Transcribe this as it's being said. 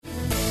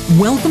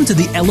Welcome to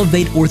the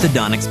Elevate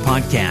Orthodontics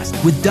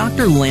podcast with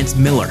Dr. Lance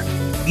Miller.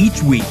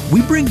 Each week,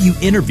 we bring you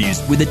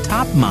interviews with the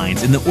top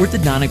minds in the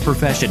orthodontic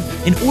profession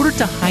in order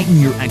to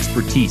heighten your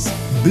expertise,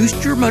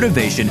 boost your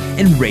motivation,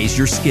 and raise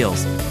your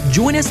skills.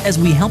 Join us as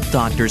we help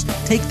doctors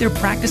take their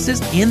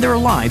practices and their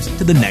lives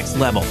to the next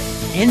level.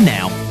 And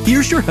now,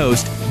 here's your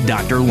host,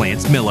 Dr.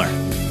 Lance Miller.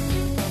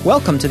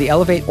 Welcome to the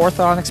Elevate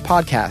Orthodontics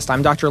podcast.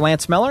 I'm Dr.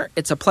 Lance Miller.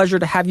 It's a pleasure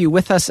to have you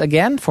with us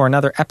again for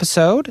another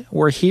episode.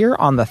 We're here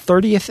on the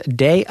 30th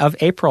day of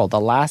April,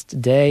 the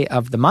last day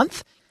of the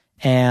month.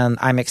 And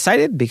I'm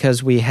excited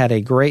because we had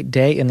a great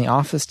day in the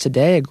office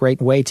today, a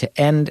great way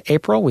to end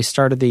April. We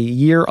started the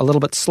year a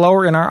little bit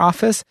slower in our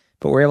office,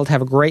 but we're able to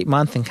have a great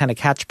month and kind of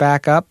catch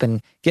back up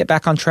and get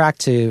back on track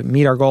to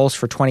meet our goals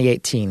for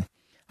 2018.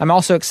 I'm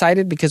also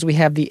excited because we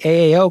have the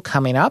AAO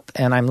coming up,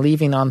 and I'm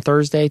leaving on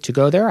Thursday to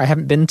go there. I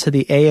haven't been to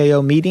the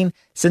AAO meeting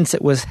since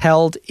it was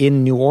held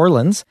in New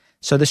Orleans,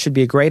 so this should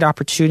be a great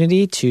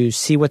opportunity to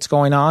see what's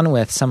going on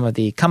with some of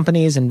the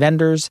companies and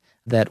vendors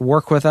that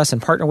work with us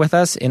and partner with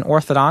us in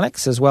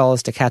orthodontics, as well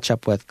as to catch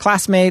up with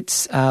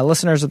classmates,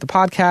 listeners of the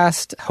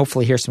podcast,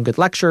 hopefully hear some good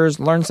lectures,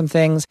 learn some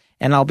things,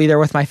 and I'll be there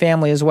with my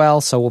family as well,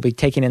 so we'll be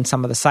taking in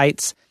some of the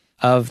sites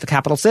of the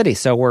capital city.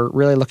 So we're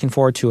really looking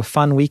forward to a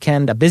fun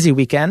weekend, a busy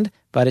weekend,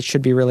 but it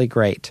should be really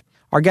great.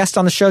 Our guest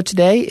on the show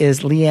today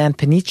is Leanne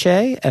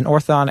Peniche, an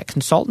orthodontic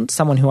consultant,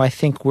 someone who I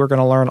think we're going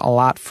to learn a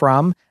lot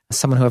from,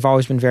 someone who I've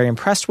always been very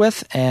impressed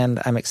with,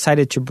 and I'm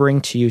excited to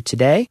bring to you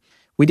today.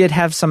 We did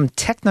have some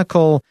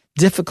technical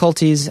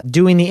difficulties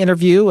doing the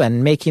interview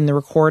and making the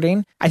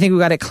recording. I think we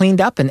got it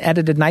cleaned up and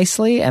edited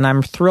nicely, and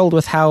I'm thrilled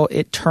with how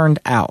it turned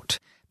out.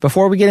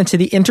 Before we get into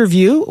the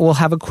interview, we'll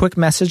have a quick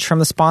message from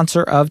the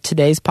sponsor of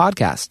today's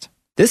podcast.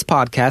 This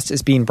podcast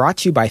is being brought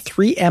to you by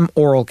 3M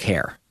Oral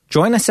Care.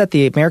 Join us at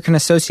the American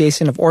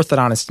Association of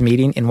Orthodontists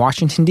meeting in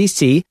Washington,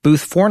 D.C.,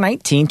 booth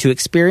 419, to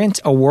experience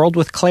a world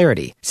with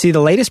clarity. See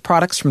the latest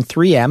products from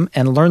 3M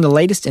and learn the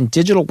latest in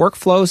digital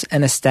workflows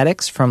and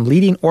aesthetics from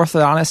leading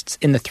orthodontists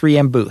in the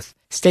 3M booth.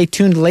 Stay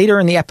tuned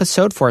later in the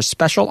episode for a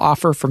special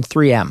offer from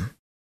 3M.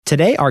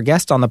 Today, our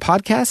guest on the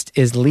podcast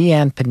is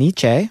Leanne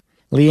Peniche.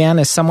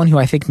 Leanne is someone who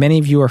I think many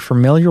of you are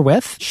familiar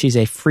with. She's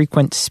a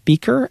frequent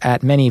speaker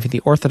at many of the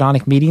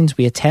orthodontic meetings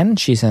we attend.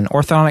 She's an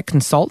orthodontic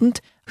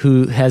consultant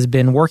who has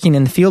been working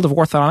in the field of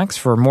orthodontics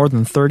for more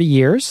than 30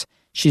 years.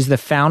 She's the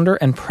founder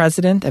and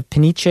president of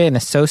Peniche &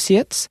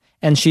 Associates,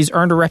 and she's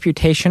earned a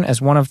reputation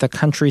as one of the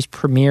country's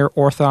premier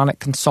orthodontic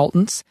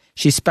consultants.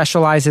 She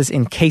specializes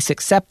in case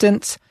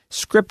acceptance,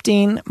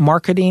 scripting,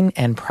 marketing,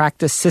 and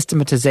practice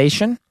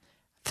systematization.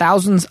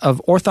 Thousands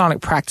of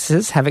orthodontic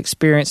practices have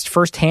experienced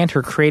firsthand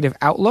her creative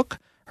outlook,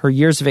 her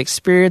years of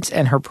experience,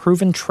 and her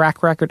proven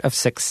track record of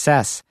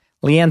success.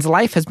 Leanne's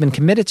life has been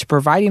committed to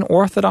providing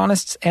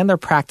orthodontists and their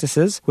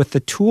practices with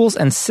the tools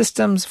and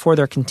systems for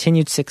their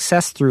continued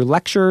success through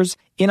lectures,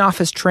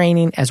 in-office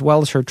training, as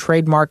well as her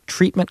trademark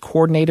Treatment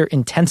Coordinator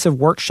intensive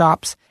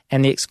workshops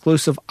and the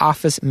exclusive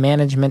Office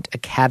Management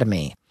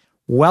Academy.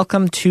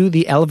 Welcome to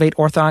the Elevate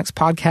Orthodontics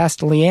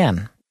podcast,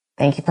 Leanne.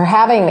 Thank you for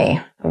having me.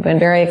 I've been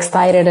very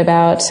excited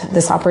about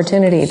this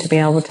opportunity to be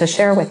able to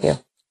share with you.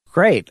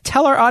 Great.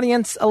 Tell our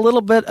audience a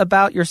little bit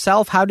about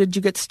yourself. How did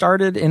you get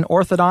started in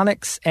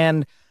orthodontics,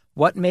 and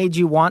what made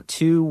you want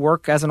to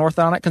work as an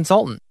orthodontic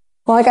consultant?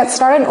 Well, I got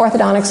started in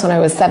orthodontics when I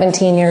was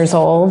 17 years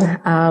old.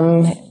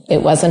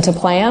 It wasn't a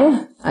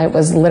plan. I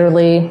was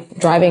literally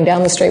driving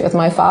down the street with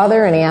my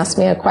father, and he asked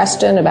me a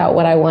question about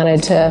what I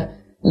wanted to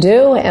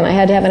do, and I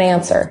had to have an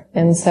answer.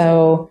 And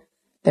so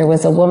there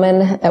was a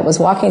woman that was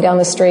walking down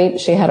the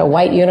street. She had a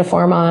white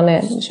uniform on,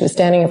 and she was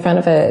standing in front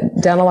of a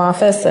dental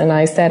office. And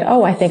I said,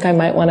 I think I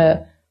might want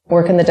to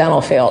work in the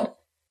dental field.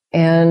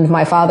 And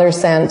my father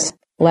sent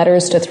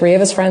letters to 3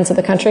 of his friends at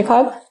the country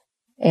club.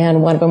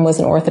 And one of them was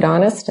an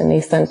orthodontist. And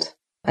he sent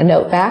a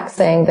note back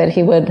saying that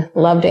he would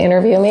love to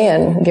interview me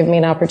and give me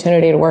an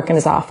opportunity to work in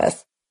his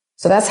office.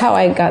 So that's how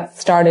I got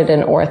started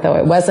in ortho.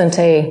 It wasn't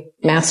a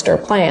master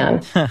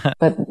plan,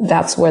 but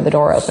that's where the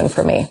door opened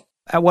for me.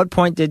 At what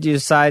point did you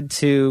decide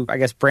to,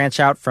 branch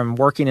out from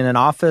working in an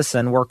office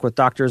and work with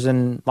doctors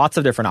in lots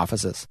of different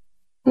offices?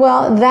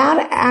 Well,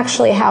 that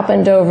actually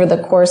happened over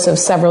the course of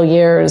several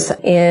years.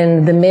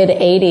 In the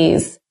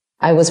mid-'80s,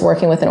 I was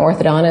working with an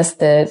orthodontist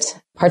that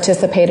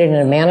participated in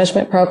a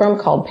management program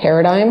called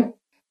Paradigm.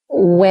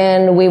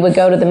 When we would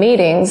go to the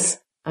meetings,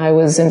 I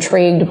was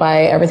intrigued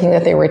by everything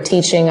that they were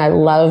teaching. I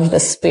loved the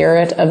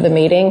spirit of the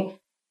meeting.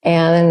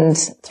 And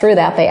through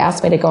that, they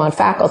asked me to go on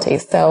faculty.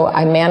 So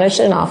I managed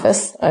an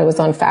office. I was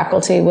on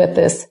faculty with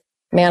this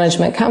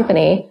management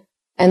company.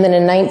 And then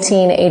in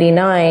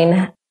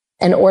 1989,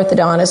 an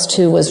orthodontist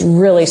who was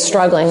really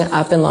struggling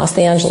up in Los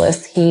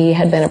Angeles, he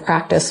had been in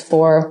practice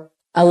for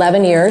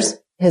 11 years.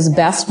 His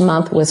best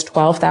month was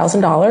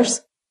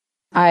 $12,000.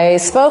 I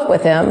spoke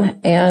with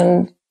him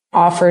and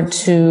offered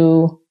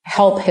to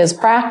help his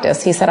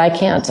practice. He said, I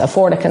can't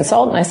afford a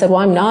consultant. I said, well,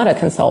 I'm not a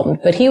consultant,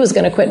 but he was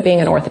going to quit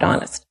being an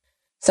orthodontist.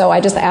 So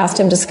I just asked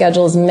him to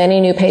schedule as many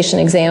new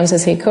patient exams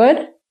as he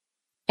could.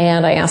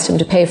 And I asked him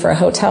to pay for a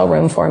hotel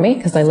room for me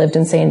because I lived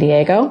in San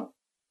Diego.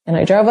 And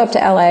I drove up to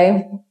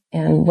LA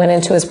and went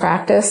into his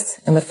practice.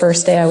 And the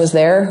first day I was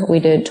there, we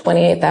did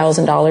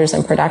 $28,000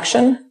 in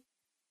production.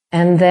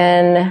 And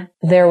then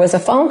there was a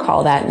phone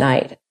call that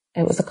night.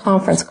 It was a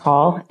conference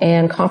call,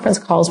 and conference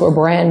calls were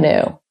brand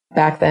new.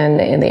 Back then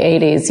in the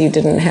 80s, you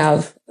didn't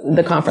have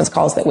the conference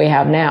calls that we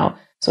have now.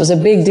 So it was a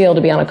big deal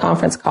to be on a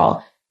conference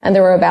call. And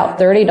there were about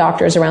 30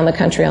 doctors around the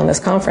country on this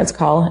conference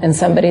call. And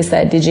somebody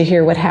said, "Did you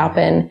hear what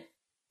happened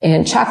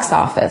in Chuck's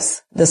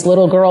office? This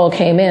little girl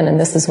came in and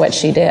this is what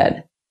she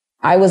did."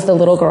 I was the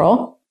little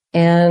girl.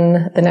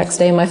 And the next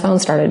day my phone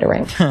started to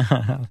ring.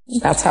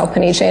 That's how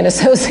Panici and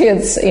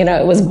Associates,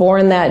 it was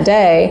born that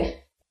day.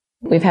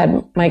 We've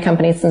had my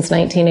company since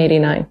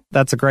 1989.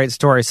 That's a great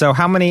story. So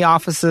how many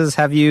offices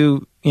have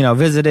you,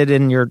 visited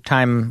in your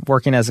time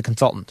working as a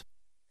consultant?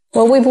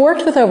 Well, we've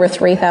worked with over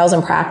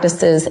 3,000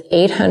 practices,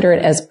 800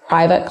 as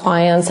private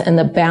clients, and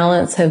the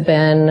balance have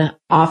been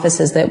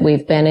offices that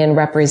we've been in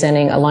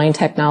representing Align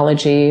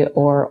Technology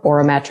or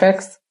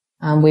Aurametrics.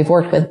 We've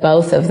worked with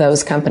both of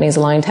those companies.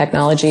 Align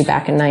Technology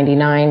back in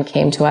 99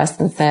 came to us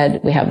and said,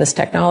 "We have this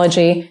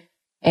technology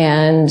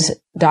and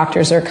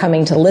doctors are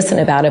coming to listen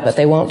about it, but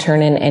they won't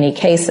turn in any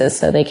cases."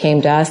 So they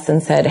came to us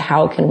and said,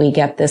 "How can we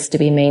get this to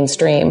be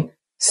mainstream?"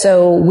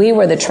 So we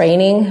were the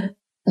training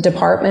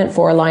department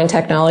for Align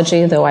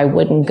Technology, though I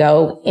wouldn't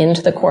go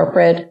into the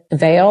corporate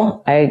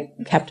veil. I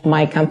kept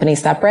my company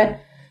separate,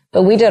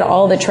 but we did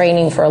all the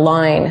training for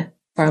Align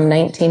from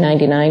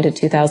 1999 to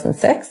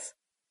 2006.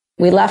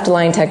 We left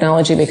Align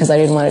Technology because I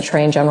didn't want to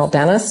train general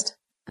dentists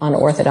on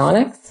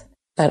orthodontics,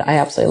 but I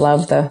absolutely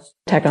love the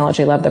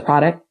technology, love the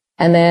product.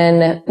 And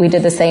then we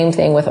did the same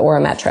thing with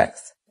Aurametrics.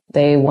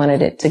 They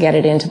wanted it to get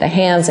it into the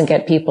hands and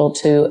get people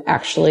to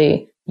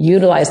actually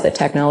utilize the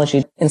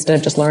technology instead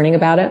of just learning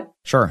about it.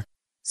 Sure.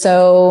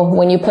 So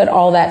when you put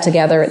all that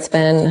together, it's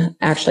been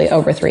actually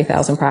over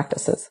 3,000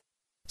 practices.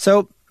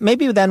 So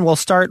maybe then we'll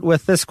start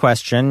with this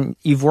question.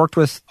 You've worked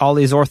with all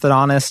these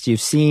orthodontists.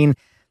 You've seen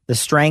the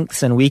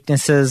strengths and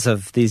weaknesses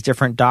of these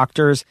different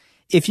doctors.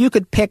 If you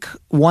could pick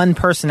one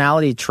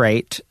personality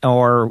trait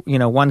or,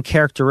 one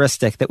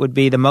characteristic that would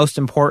be the most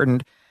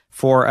important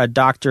for a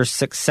doctor's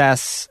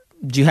success,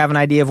 do you have an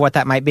idea of what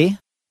that might be?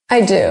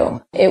 I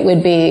do. It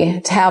would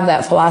be to have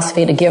that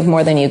philosophy to give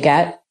more than you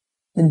get.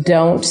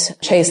 Don't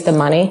chase the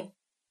money,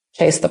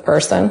 chase the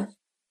person.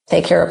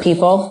 Take care of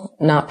people,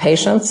 not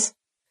patients.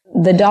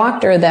 The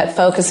doctor that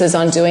focuses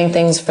on doing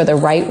things for the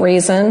right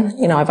reason,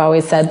 I've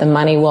always said the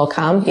money will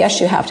come.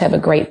 Yes, you have to have a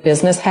great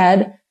business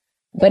head.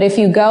 But if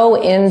you go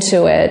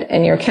into it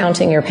and you're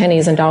counting your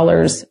pennies and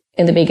dollars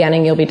in the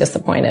beginning, you'll be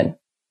disappointed.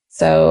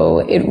 So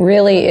it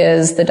really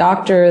is the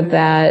doctor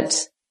that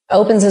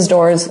opens his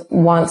doors,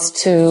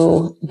 wants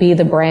to be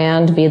the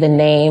brand, be the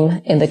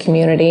name in the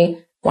community,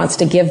 wants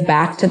to give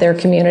back to their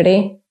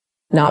community,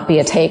 not be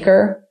a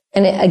taker.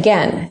 And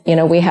again,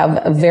 we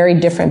have very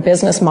different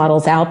business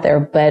models out there,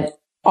 but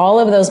all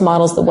of those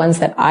models, the ones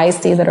that I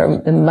see that are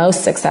the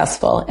most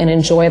successful and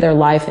enjoy their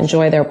life,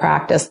 enjoy their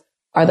practice,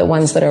 are the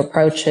ones that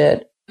approach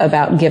it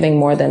about giving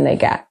more than they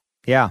get.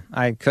 Yeah,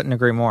 I couldn't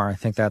agree more. I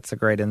think that's a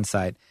great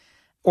insight.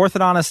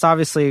 Orthodontists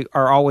obviously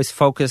are always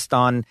focused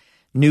on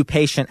new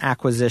patient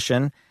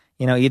acquisition.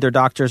 Either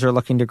doctors are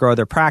looking to grow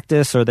their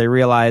practice or they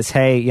realize,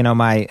 hey,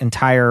 my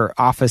entire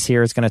office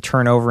here is going to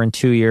turn over in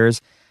 2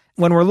 years.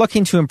 When we're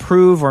looking to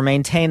improve or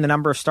maintain the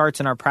number of starts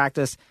in our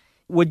practice,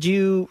 would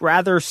you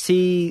rather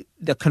see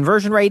the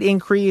conversion rate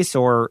increase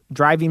or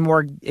driving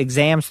more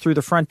exams through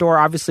the front door?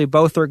 Obviously,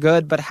 both are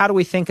good, but how do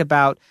we think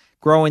about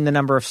growing the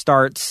number of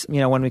starts,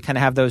 when we kind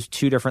of have those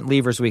two different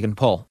levers we can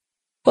pull?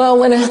 Well,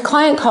 when a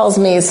client calls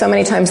me, so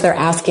many times they're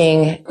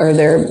asking or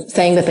they're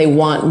saying that they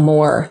want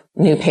more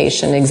new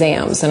patient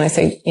exams. And I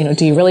say,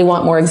 do you really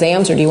want more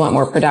exams or do you want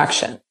more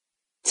production?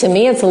 To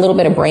me, it's a little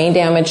bit of brain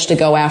damage to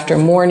go after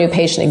more new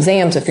patient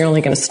exams if you're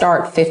only going to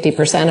start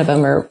 50% of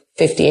them or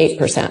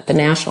 58%. The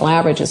national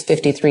average is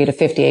 53 to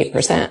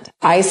 58%.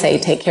 I say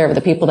take care of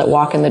the people that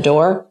walk in the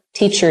door,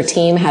 teach your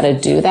team how to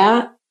do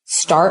that,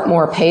 start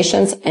more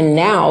patients, and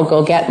now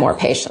go get more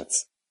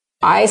patients.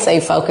 I say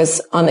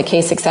focus on the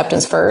case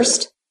acceptance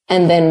first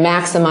and then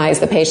maximize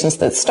the patients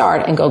that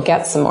start and go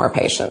get some more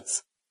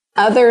patients.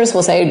 Others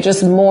will say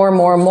just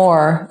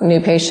more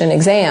new patient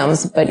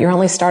exams, but you're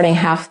only starting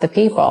half the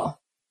people.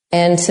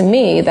 And to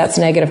me, that's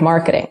negative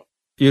marketing.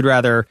 You'd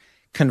rather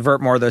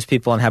convert more of those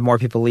people and have more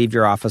people leave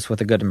your office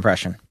with a good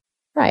impression.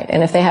 Right.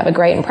 And if they have a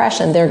great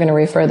impression, they're going to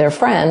refer their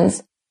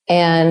friends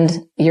and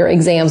your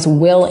exams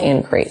will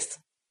increase.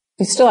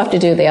 You still have to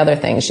do the other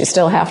things. You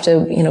still have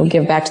to,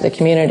 give back to the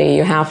community.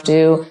 You have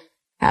to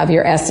have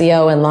your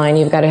SEO in line.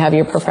 You've got to have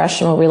your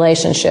professional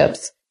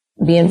relationships,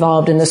 be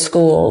involved in the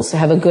schools,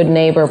 have a good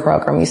neighbor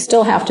program. You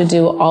still have to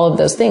do all of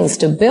those things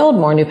to build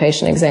more new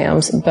patient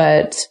exams,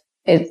 but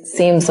it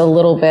seems a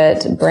little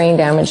bit brain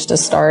damage to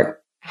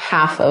start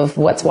half of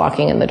what's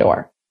walking in the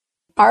door.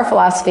 Our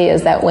philosophy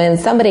is that when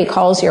somebody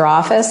calls your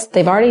office,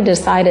 they've already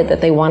decided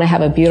that they want to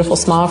have a beautiful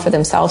smile for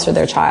themselves or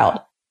their child.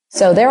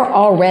 So they're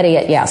already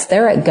at yes,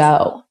 they're at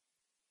go.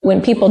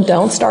 When people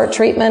don't start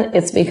treatment,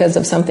 it's because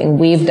of something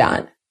we've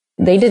done.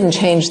 They didn't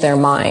change their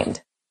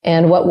mind.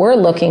 And what we're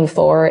looking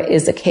for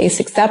is a case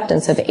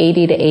acceptance of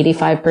 80 to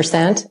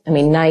 85%. I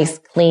mean, nice,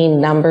 clean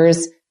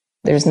numbers.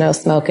 There's no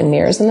smoke and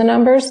mirrors in the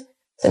numbers.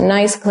 So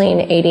nice, clean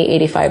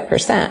 80,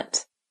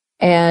 85%.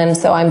 And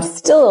so I'm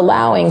still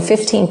allowing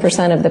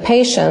 15% of the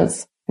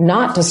patients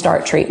not to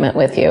start treatment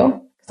with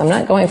you. I'm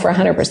not going for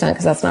 100%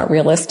 because that's not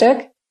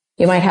realistic.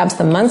 You might have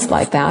some months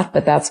like that,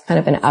 but that's kind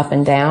of an up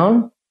and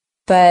down.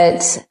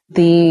 But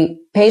the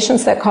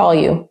patients that call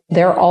you,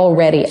 they're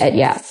already at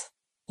yes.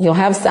 You'll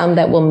have some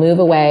that will move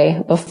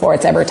away before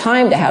it's ever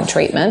time to have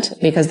treatment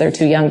because they're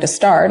too young to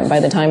start. And by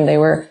the time they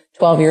were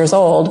 12 years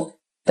old,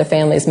 the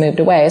family's moved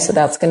away. So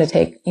that's going to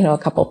take, a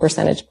couple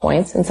percentage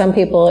points. And some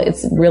people,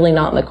 it's really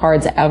not in the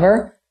cards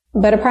ever,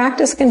 but a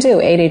practice can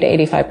do 80 to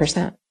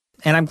 85%.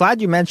 And I'm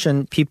glad you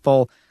mentioned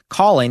people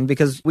calling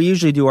because we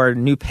usually do our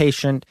new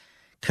patient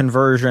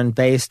conversion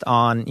based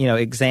on,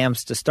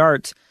 exams to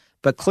start.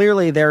 But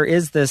clearly there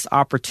is this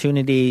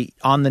opportunity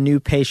on the new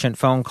patient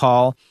phone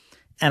call.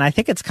 And I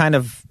think it's kind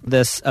of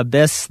this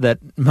abyss that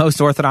most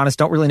orthodontists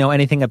don't really know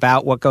anything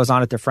about what goes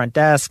on at their front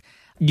desk.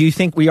 Do you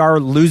think we are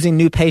losing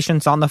new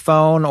patients on the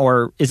phone,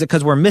 or is it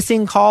because we're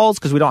missing calls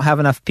because we don't have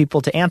enough people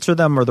to answer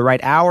them or the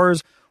right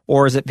hours?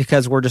 Or is it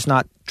because we're just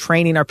not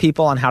training our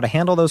people on how to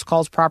handle those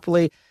calls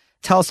properly?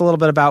 Tell us a little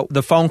bit about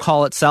the phone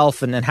call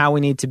itself and how we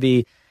need to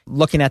be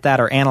looking at that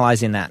or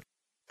analyzing that.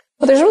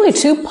 Well, there's really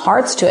two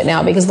parts to it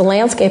now because the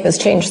landscape has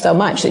changed so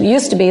much. It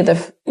used to be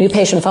the new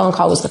patient phone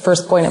call was the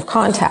first point of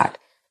contact.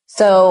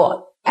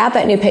 So at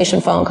that new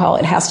patient phone call,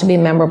 it has to be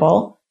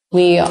memorable.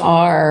 We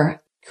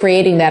are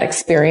creating that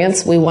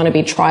experience. We want to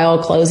be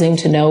trial closing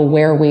to know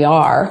where we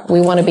are.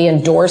 We want to be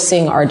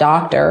endorsing our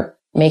doctor,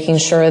 making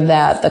sure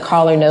that the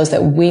caller knows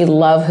that we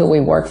love who we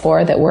work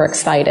for, that we're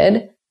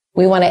excited.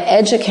 We want to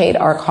educate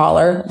our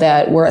caller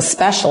that we're a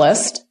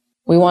specialist.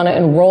 We want to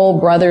enroll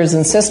brothers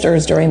and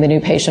sisters during the new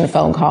patient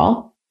phone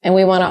call. And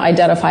we want to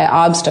identify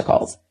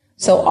obstacles.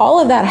 So all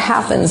of that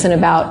happens in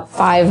about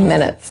 5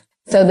 minutes.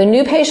 So the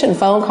new patient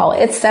phone call,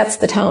 it sets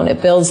the tone.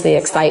 It builds the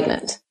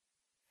excitement.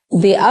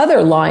 The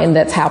other line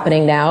that's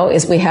happening now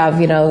is we have,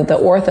 the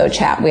ortho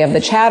chat. We have the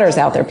chatters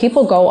out there.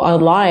 People go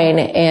online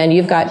and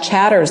you've got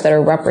chatters that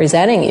are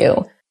representing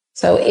you.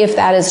 So if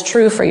that is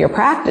true for your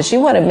practice, you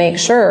want to make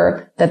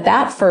sure that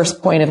that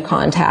first point of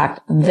contact,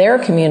 their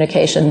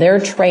communication, their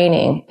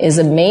training is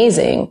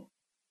amazing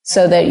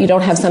so that you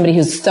don't have somebody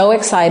who's so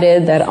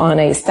excited that on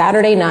a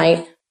Saturday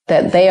night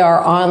that they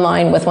are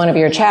online with one of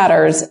your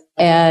chatters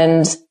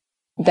and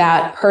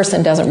that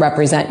person doesn't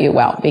represent you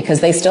well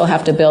because they still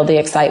have to build the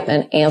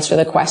excitement, answer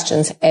the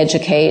questions,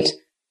 educate,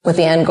 but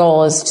the end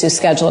goal is to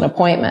schedule an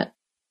appointment.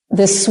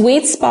 The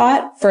sweet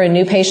spot for a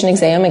new patient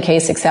exam and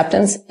case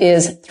acceptance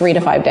is 3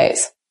 to 5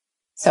 days.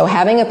 So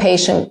having a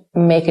patient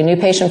make a new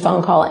patient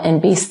phone call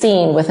and be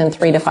seen within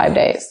 3 to 5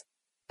 days.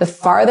 The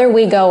farther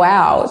we go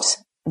out,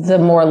 the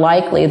more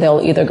likely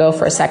they'll either go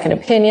for a second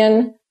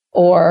opinion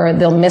or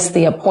they'll miss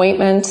the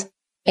appointment.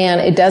 And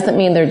it doesn't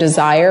mean their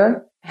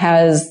desire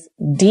has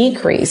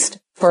decreased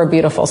for a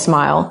beautiful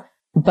smile,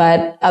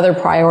 but other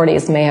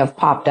priorities may have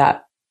popped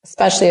up,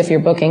 especially if you're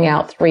booking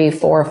out 3,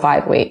 4,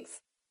 5 weeks.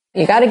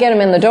 You got to get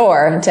them in the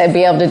door to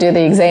be able to do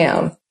the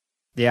exam.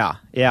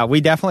 Yeah, we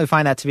definitely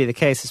find that to be the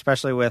case,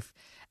 especially with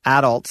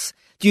adults.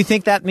 Do you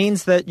think that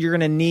means that you're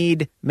going to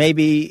need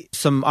maybe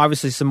some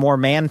more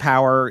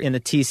manpower in the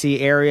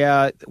TC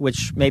area,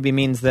 which maybe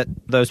means that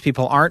those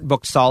people aren't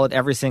booked solid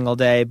every single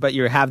day, but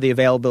you have the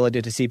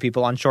availability to see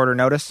people on shorter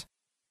notice?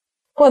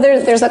 Well,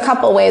 there's a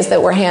couple ways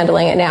that we're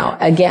handling it now.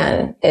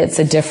 Again, it's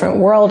a different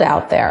world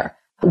out there.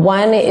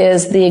 One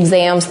is the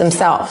exams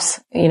themselves.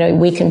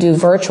 We can do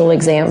virtual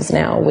exams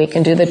now. We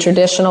can do the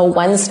traditional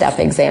one-step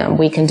exam.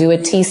 We can do a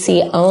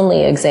TC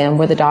only exam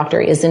where the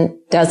doctor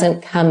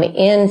doesn't come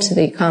into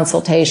the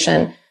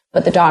consultation,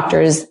 but the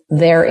doctor is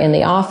there in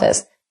the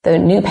office. The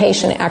new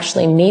patient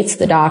actually meets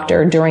the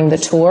doctor during the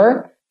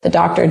tour. The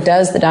doctor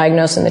does the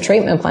diagnosis and the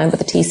treatment plan, but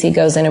the TC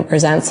goes in and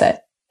presents it.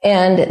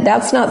 And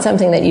that's not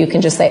something that you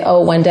can just say,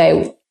 oh, one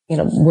day,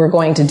 we're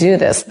going to do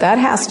this. That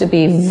has to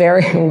be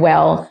very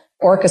well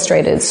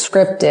orchestrated,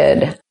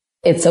 scripted.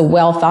 It's a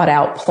well thought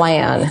out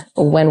plan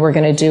when we're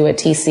going to do a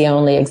TC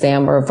only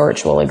exam or a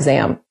virtual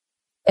exam.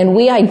 And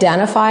we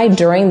identify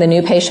during the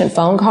new patient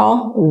phone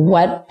call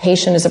what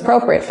patient is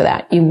appropriate for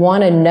that. You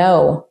want to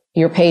know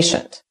your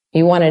patient.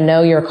 You want to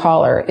know your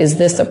caller. Is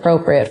this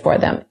appropriate for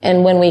them?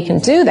 And when we can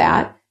do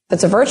that, if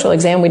it's a virtual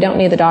exam, we don't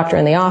need the doctor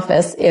in the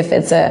office. If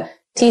it's a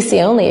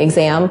TC only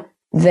exam,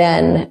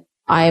 then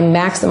I'm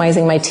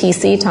maximizing my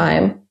TC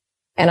time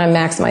and I'm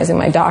maximizing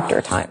my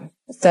doctor time.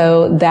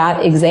 So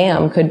that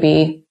exam could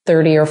be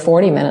 30 or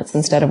 40 minutes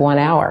instead of 1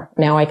 hour.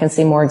 Now I can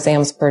see more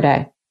exams per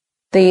day.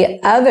 The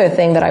other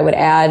thing that I would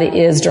add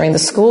is during the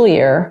school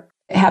year,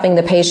 having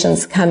the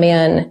patients come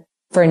in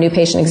for a new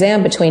patient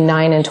exam between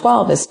 9 and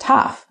 12 is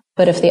tough.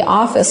 But if the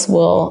office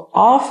will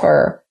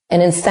offer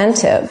an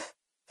incentive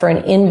for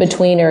an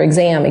in-betweener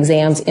exam,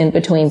 exams in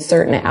between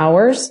certain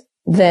hours,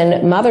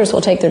 then mothers will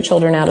take their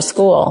children out of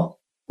school,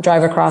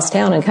 drive across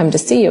town and come to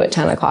see you at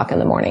 10 o'clock in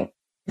the morning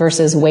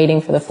versus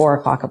waiting for the 4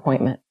 o'clock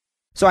appointment.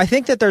 So I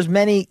think that there's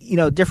many,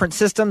 different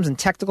systems and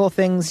technical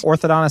things.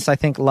 Orthodontists, I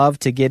think, love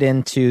to get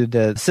into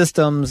the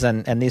systems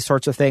and these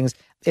sorts of things.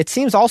 It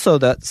seems also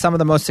that some of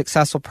the most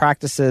successful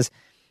practices,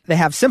 they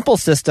have simple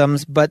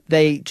systems, but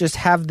they just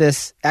have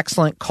this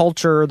excellent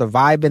culture. The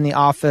vibe in the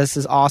office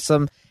is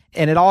awesome.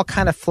 And it all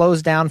kind of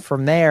flows down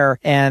from there.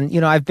 And,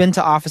 I've been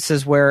to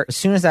offices where as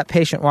soon as that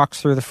patient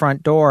walks through the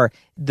front door,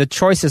 the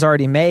choice is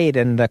already made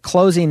and the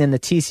closing in the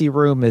TC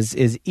room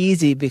is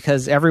easy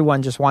because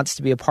everyone just wants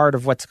to be a part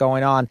of what's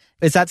going on.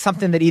 Is that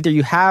something that either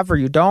you have or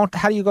you don't?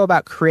 How do you go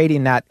about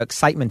creating that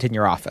excitement in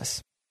your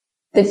office?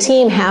 The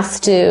team has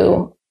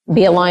to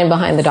be aligned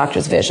behind the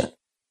doctor's vision.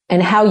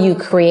 And how you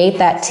create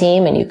that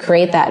team and you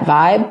create that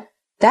vibe,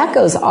 that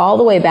goes all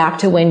the way back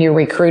to when you're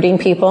recruiting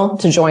people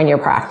to join your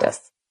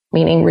practice,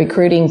 meaning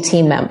recruiting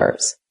team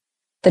members.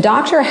 The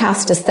doctor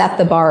has to set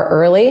the bar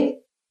early,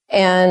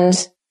 and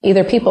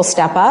either people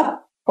step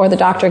up or the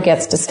doctor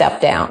gets to step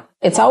down.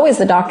 It's always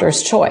the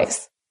doctor's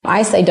choice.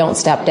 I say don't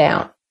step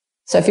down.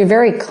 So if you're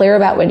very clear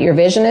about what your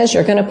vision is,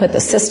 you're going to put the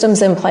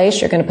systems in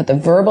place. You're going to put the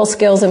verbal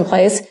skills in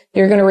place.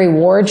 You're going to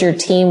reward your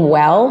team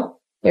well.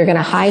 You're going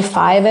to high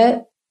five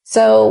it.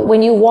 So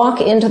when you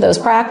walk into those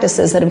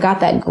practices that have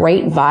got that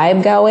great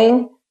vibe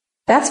going,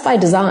 that's by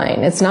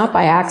design. It's not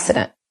by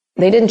accident.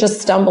 They didn't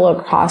just stumble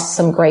across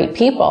some great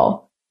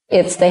people.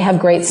 They have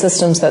great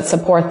systems that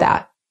support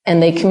that,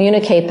 and they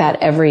communicate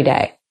that every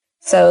day.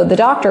 So the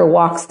doctor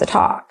walks the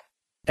talk.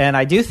 And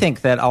I do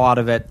think that a lot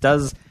of it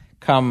does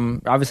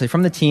come obviously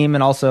from the team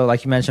and also,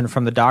 like you mentioned,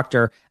 from the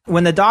doctor.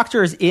 When the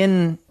doctor is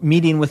in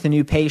meeting with a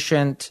new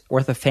patient or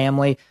with a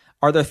family,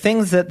 are there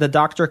things that the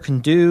doctor can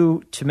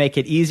do to make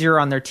it easier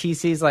on their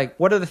TCs? Like,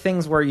 what are the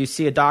things where you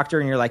see a doctor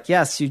and you're like,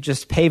 yes, you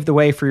just paved the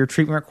way for your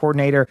treatment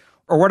coordinator?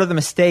 Or what are the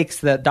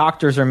mistakes that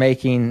doctors are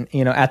making,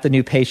 at the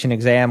new patient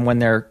exam when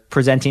they're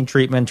presenting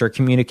treatment or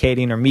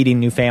communicating or meeting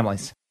new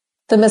families?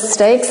 The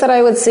mistakes that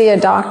I would see a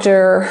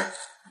doctor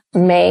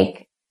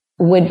make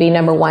would be,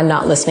 number one,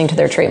 not listening to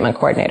their treatment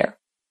coordinator.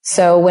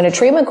 So when a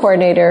treatment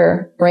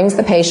coordinator brings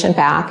the patient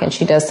back and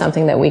she does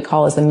something that we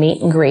call as a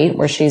meet and greet,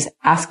 where she's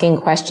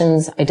asking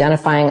questions,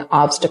 identifying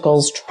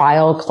obstacles,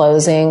 trial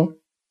closing,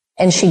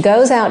 and she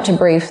goes out to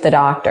brief the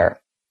doctor,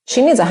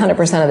 she needs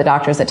 100% of the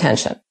doctor's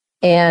attention.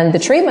 And the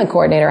treatment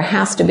coordinator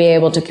has to be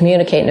able to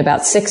communicate in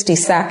about 60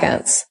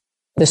 seconds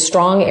the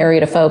strong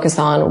area to focus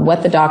on,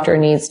 what the doctor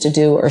needs to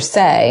do or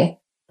say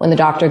when the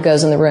doctor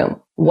goes in the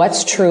room.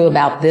 What's true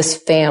about this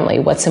family?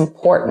 What's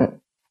important?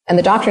 And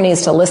the doctor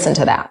needs to listen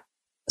to that,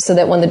 so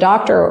that when the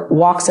doctor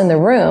walks in the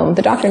room,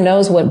 the doctor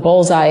knows what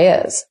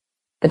bullseye is.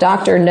 The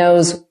doctor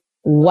knows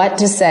what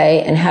to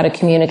say and how to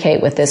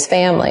communicate with this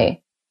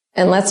family.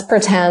 And let's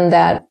pretend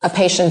that a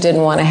patient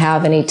didn't want to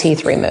have any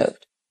teeth removed.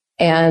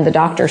 And the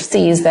doctor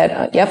sees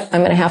that, yep, I'm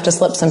going to have to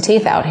slip some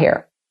teeth out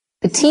here.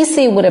 The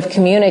TC would have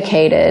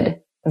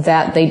communicated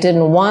that they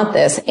didn't want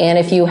this. And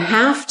if you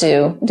have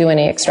to do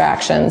any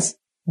extractions,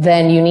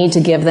 then you need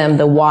to give them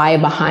the why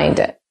behind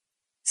it.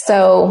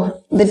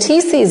 So the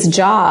TC's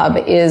job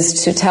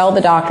is to tell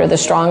the doctor the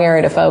strong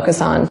area to focus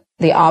on,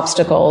 the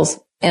obstacles,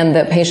 and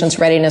the patient's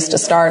readiness to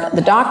start.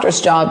 The doctor's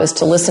job is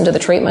to listen to the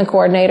treatment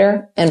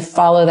coordinator and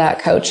follow that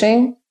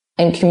coaching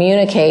and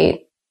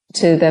communicate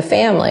to the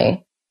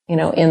family,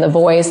 in the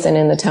voice and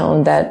in the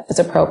tone that is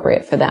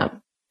appropriate for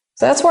them.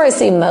 So that's where I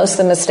see most of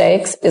the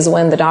mistakes, is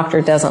when the doctor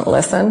doesn't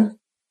listen.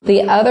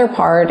 The other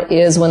part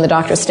is when the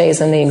doctor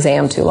stays in the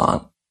exam too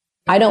long.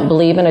 I don't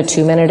believe in a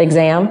 2-minute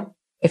exam.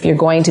 If you're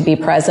going to be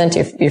present,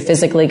 if you're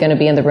physically going to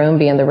be in the room,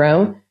 be in the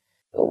room.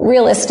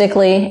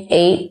 Realistically,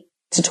 8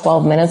 to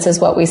 12 minutes is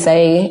what we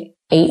say.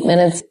 8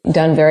 minutes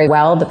done very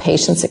well. The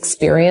patient's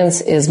experience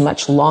is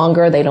much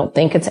longer. They don't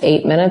think it's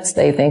 8 minutes.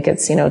 They think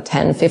it's,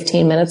 10,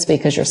 15 minutes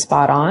because you're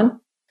spot on.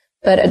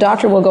 But a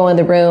doctor will go in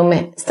the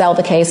room, sell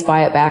the case,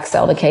 buy it back,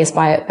 sell the case,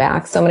 buy it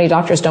back. So many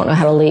doctors don't know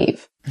how to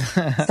leave.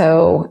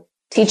 So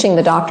teaching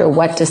the doctor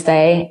what to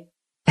say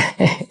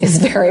is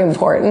very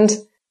important.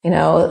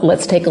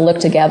 Let's take a look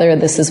together.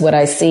 This is what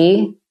I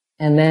see.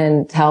 And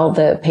then tell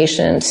the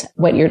patient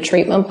what your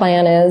treatment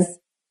plan is,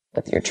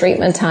 what your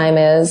treatment time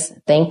is,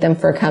 thank them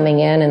for coming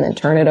in, and then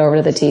turn it over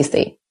to the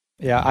TC.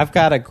 Yeah, I've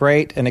got a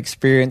great and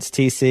experienced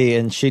TC,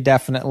 and she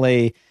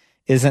definitely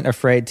isn't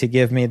afraid to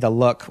give me the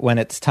look when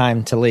it's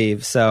time to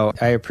leave. So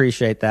I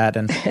appreciate that.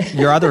 And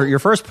your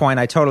first point,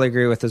 I totally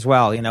agree with as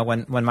well.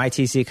 When my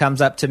TC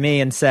comes up to me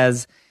and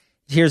says,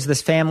 here's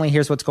this family,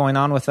 here's what's going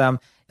on with them.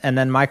 And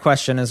then my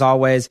question is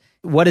always,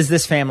 what does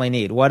this family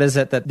need? What is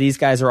it that these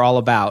guys are all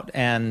about?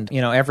 And,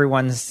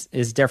 everyone's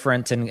is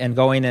different, and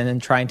going in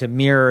and trying to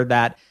mirror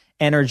that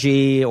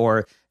energy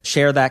or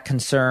share that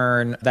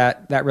concern,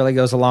 that really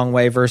goes a long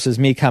way versus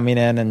me coming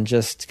in and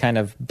just kind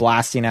of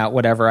blasting out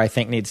whatever I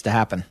think needs to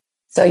happen.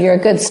 So you're a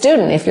good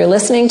student. If you're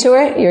listening to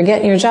it, you're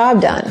getting your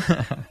job done.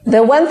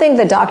 The one thing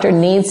the doctor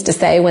needs to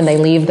say when they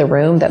leave the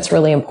room that's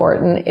really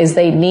important is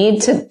they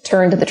need to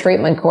turn to the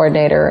treatment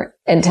coordinator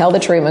and tell the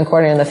treatment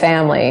coordinator and the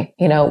family,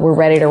 we're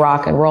ready to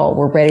rock and roll.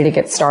 We're ready to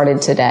get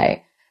started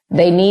today.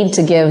 They need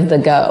to give the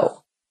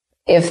go.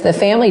 If the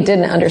family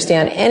didn't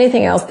understand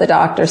anything else the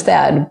doctor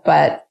said,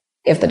 but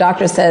If the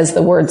doctor says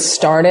the word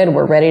started,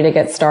 we're ready to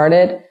get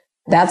started,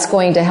 that's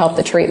going to help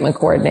the treatment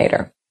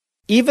coordinator.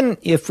 Even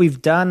if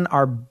we've done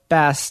our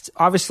best,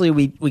 obviously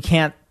we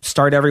can't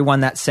start everyone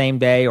that same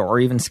day or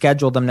even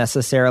schedule them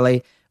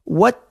necessarily.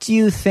 What do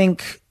you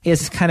think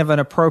is kind of an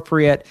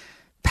appropriate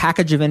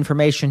package of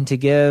information to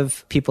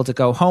give people to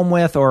go home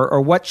with,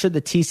 or what should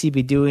the TC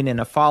be doing in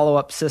a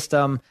follow-up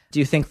system? Do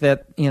you think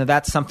that,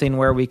 that's something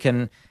where we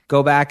can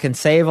go back and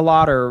save a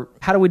lot, or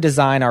how do we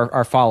design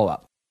our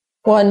follow-up?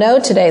 Well, a no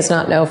today is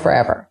not no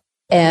forever.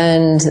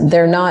 And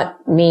they're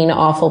not mean,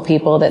 awful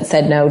people that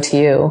said no to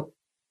you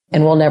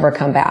and will never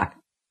come back.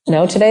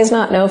 No today's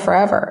not no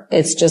forever.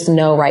 It's just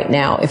no right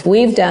now. If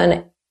we've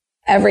done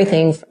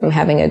everything from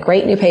having a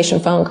great new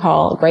patient phone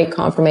call, a great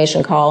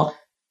confirmation call,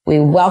 we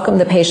welcome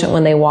the patient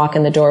when they walk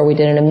in the door. We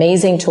did an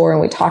amazing tour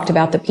and we talked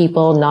about the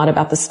people, not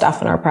about the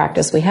stuff in our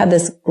practice. We had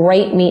this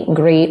great meet and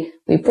greet.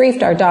 We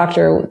briefed our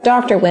doctor.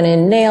 Doctor went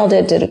in, nailed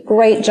it, did a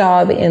great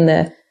job in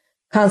the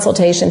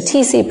consultation.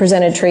 TC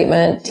presented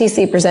treatment,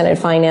 TC presented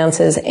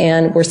finances,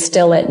 and we're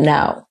still at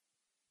no.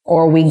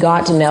 Or we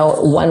got to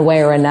know one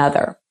way or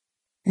another.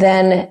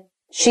 Then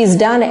she's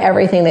done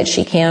everything that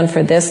she can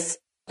for this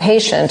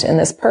patient and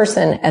this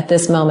person at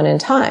this moment in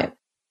time.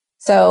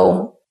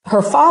 So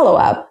her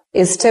follow-up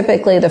is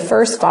typically the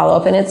first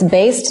follow-up, and it's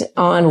based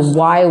on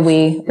why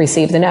we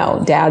received the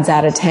no. Dad's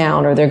out of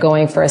town, or they're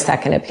going for a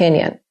second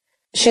opinion.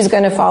 She's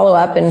going to follow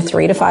up in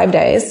 3 to 5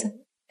 days.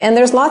 And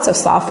there's lots of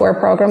software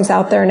programs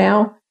out there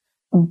now,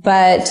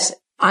 but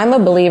I'm a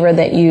believer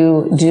that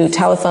you do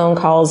telephone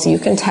calls, you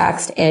can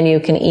text, and you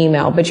can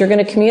email, but you're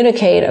going to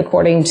communicate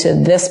according to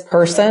this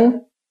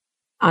person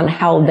on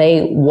how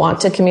they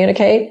want to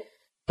communicate.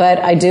 But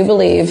I do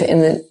believe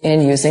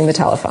in using the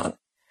telephone.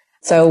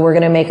 So we're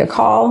going to make a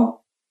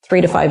call, 3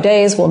 to 5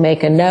 days. We'll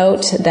make a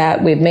note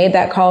that we've made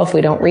that call. If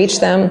we don't reach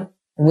them,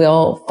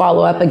 we'll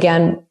follow up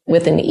again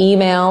with an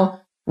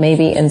email,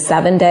 maybe in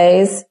 7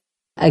 days.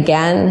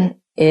 Again,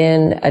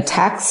 in a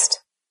text.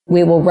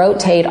 We will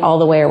rotate all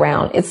the way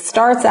around. It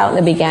starts out in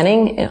the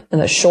beginning in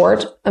a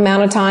short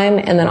amount of time,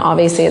 and then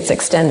obviously it's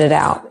extended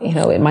out.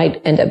 It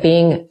might end up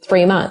being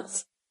 3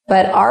 months.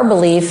 But our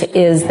belief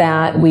is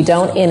that we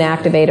don't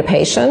inactivate a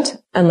patient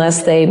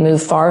unless they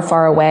move far,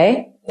 far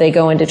away. They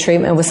go into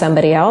treatment with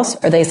somebody else,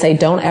 or they say,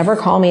 don't ever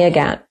call me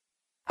again.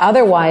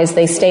 Otherwise,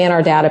 they stay in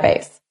our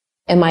database.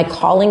 Am I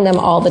calling them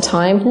all the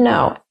time?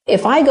 No.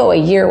 If I go a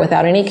year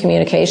without any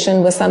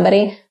communication with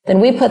somebody,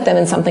 then we put them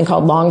in something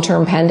called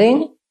long-term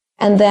pending.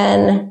 And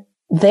then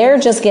they're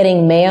just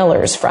getting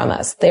mailers from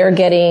us. They're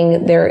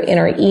in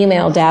our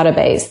email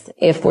database.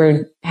 If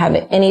we're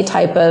having any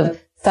type of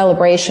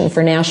celebration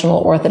for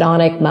National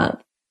Orthodontic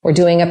Month, we're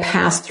doing a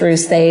pass-through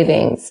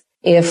savings.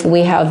 If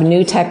we have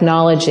new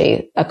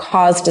technology, a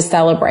cause to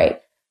celebrate,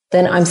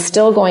 then I'm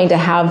still going to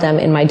have them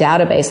in my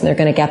database and they're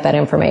going to get that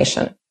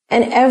information.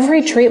 And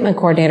every treatment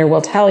coordinator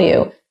will tell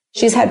you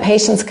she's had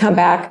patients come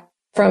back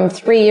from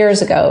 3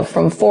 years ago,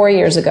 from 4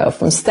 years ago,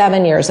 from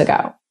 7 years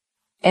ago.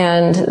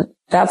 And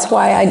that's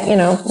why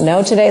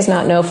no today's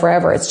not no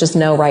forever. It's just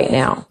no right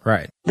now.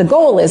 Right. The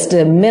goal is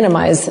to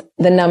minimize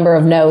the number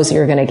of no's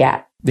you're going to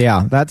get.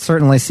 Yeah, that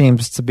certainly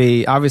seems to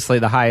be, obviously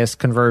the highest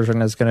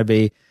conversion is going to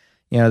be,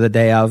 the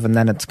day of, and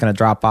then it's going to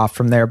drop off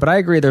from there. But I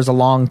agree, there's a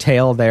long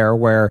tail there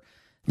where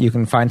you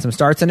can find some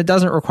starts, and it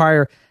doesn't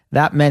require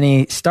that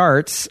many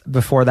starts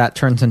before that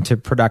turns into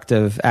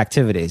productive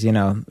activities.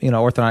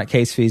 Orthodontic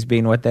case fees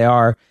being what they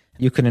are,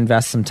 you can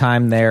invest some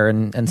time there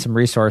and some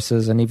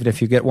resources. And even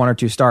if you get 1 or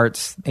 2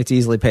 starts, it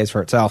easily pays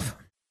for itself.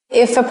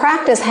 If a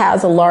practice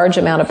has a large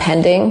amount of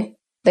pending,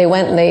 they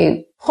went and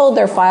they pulled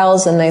their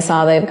files and they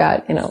saw they've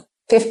got,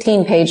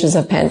 15 pages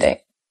of pending.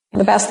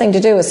 The best thing to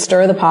do is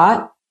stir the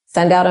pot,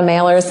 send out a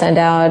mailer, send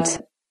out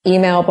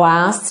email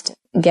blast,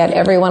 get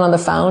everyone on the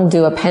phone,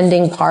 do a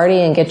pending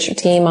party and get your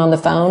team on the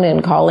phone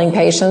and calling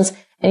patients.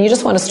 And you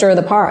just want to stir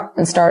the pot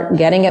and start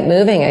getting it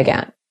moving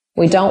again.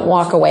 We don't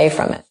walk away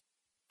from it.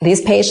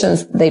 These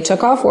patients, they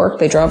took off work,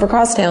 they drove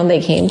across town,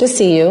 they came to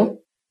see you.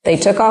 They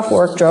took off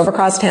work, drove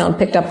across town,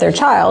 picked up their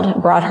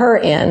child, brought her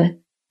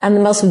in. And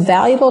the most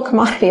valuable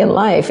commodity in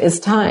life is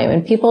time.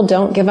 And people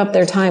don't give up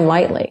their time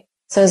lightly.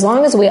 So as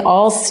long as we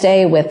all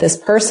stay with this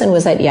person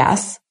was at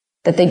yes,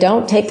 that they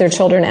don't take their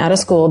children out of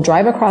school,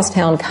 drive across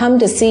town, come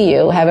to see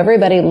you, have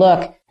everybody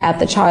look at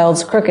the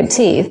child's crooked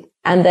teeth.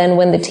 And then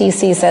when the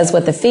TC says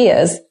what the fee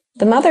is,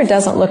 the mother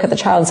doesn't look at the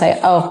child and say,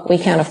 oh, we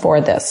can't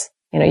afford this.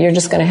 You're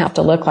just going to have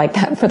to look like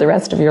that for the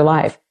rest of your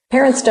life.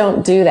 Parents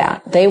don't do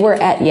that. They were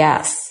at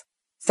yes.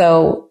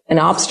 So an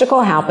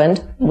obstacle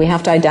happened. We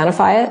have to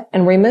identify it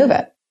and remove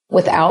it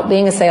without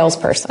being a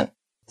salesperson.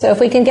 So if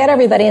we can get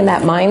everybody in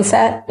that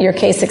mindset, your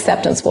case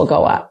acceptance will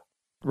go up.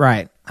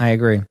 Right. I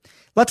agree.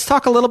 Let's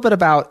talk a little bit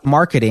about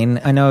marketing.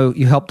 I know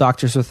you help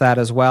doctors with that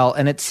as well.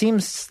 And it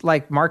seems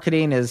like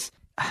marketing is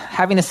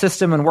having a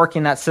system and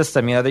working that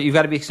system. That you've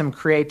got to be some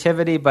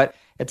creativity, but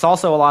it's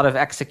also a lot of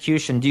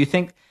execution. Do you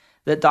think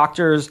that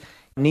doctors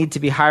need to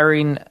be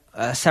hiring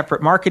a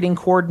separate marketing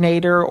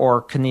coordinator,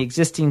 or can the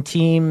existing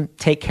team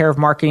take care of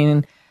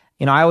marketing,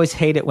 I always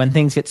hate it when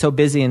things get so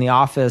busy in the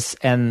office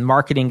and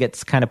marketing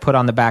gets kind of put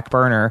on the back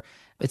burner.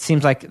 It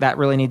seems like that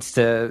really needs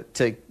to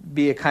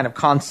be a kind of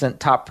constant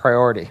top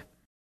priority.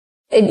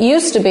 It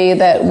used to be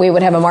that we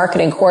would have a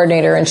marketing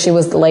coordinator and she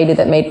was the lady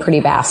that made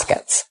pretty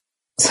baskets.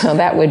 So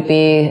that would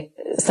be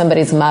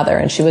somebody's mother,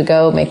 and she would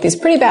go make these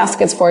pretty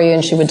baskets for you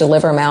and she would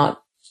deliver them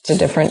out to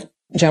different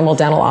general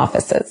dental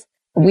offices.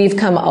 We've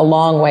come a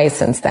long way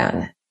since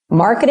then.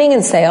 Marketing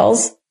and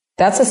sales,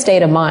 that's a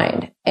state of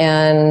mind.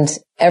 And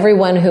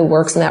everyone who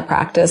works in that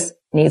practice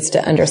needs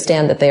to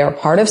understand that they are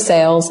part of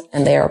sales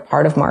and they are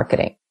part of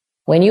marketing.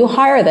 When you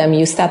hire them,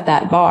 you set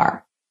that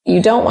bar.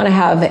 You don't want to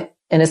have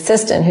an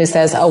assistant who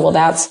says, oh, well,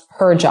 that's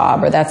her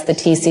job, or that's the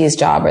TC's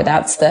job, or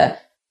that's the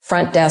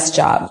front desk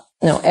job.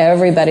 No,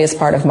 everybody is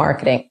part of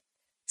marketing.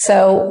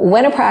 So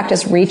when a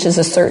practice reaches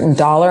a certain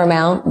dollar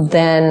amount,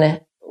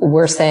 then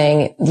we're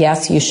saying,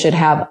 yes, you should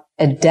have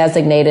a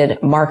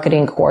designated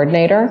marketing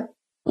coordinator.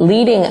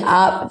 Leading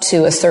up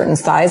to a certain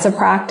size of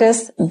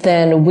practice,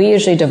 then we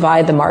usually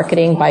divide the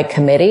marketing by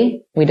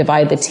committee. We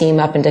divide the team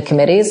up into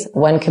committees.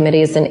 One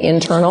committee is an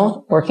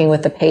internal, working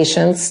with the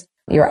patients,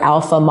 your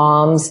alpha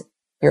moms,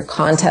 your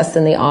contests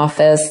in the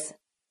office,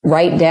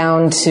 right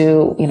down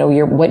to,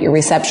 what your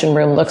reception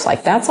room looks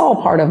like. That's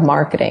all part of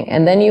marketing.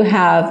 And then you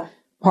have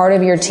part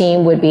of your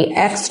team would be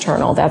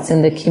external. That's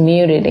in the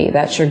community.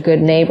 That's your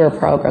good neighbor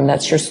program.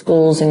 That's your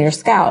schools and your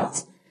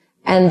scouts.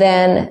 And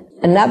then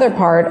another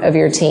part of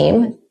your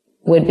team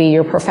would be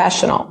your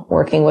professional,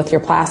 working with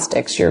your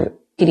plastics, your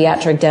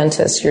pediatric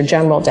dentist, your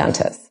general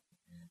dentist.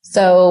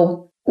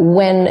 So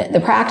when the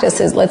practice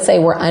is, let's say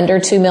we're under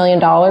 $2 million,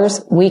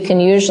 we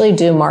can usually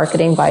do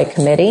marketing by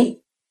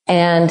committee.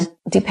 And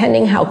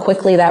depending how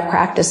quickly that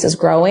practice is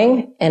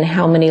growing and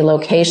how many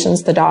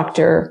locations the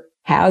doctor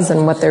has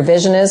and what their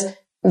vision is,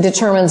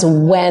 determines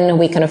when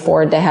we can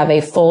afford to have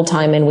a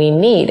full-time and we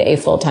need a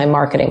full-time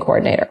marketing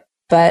coordinator.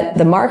 But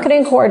the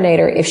marketing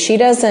coordinator, if she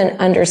doesn't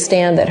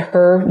understand that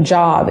her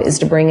job is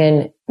to bring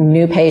in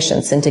new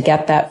patients and to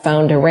get that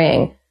phone to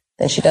ring,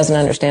 then she doesn't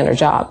understand her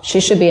job. She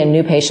should be a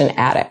new patient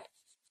addict.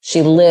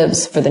 She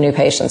lives for the new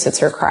patients. It's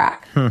her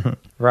crack.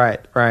 Right.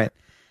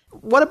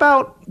 What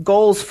about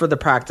goals for the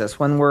practice?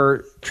 When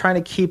we're trying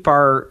to keep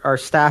our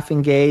staff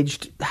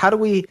engaged, how do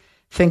we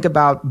think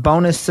about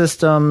bonus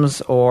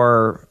systems?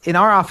 Or in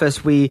our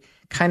office, we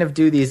kind of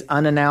do these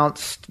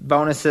unannounced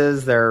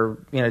bonuses. They're,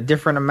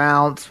 different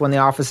amounts when the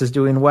office is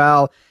doing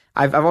well.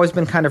 I've always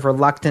been kind of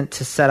reluctant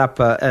to set up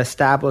an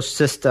established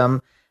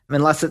system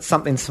unless it's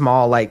something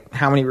small, like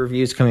how many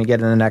reviews can we get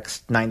in the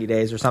next 90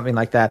 days or something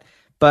like that.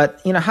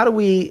 But, how do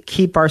we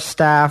keep our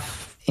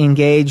staff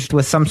engaged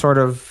with some sort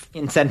of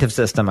incentive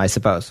system, I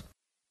suppose?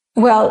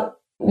 Well,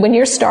 when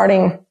you're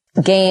starting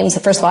games,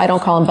 first of all, I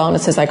don't call them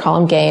bonuses. I call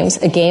them games.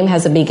 A game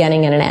has a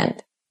beginning and an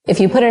end. If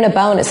you put in a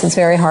bonus, it's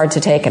very hard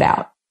to take it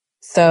out.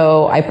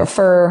 So I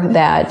prefer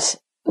that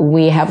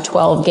we have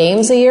 12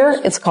 games a year.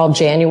 It's called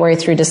January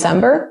through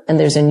December, and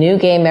there's a new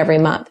game every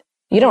month.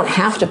 You don't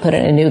have to put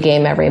in a new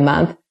game every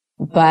month,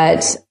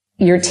 but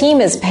your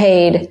team is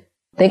paid.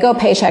 They go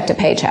paycheck to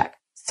paycheck.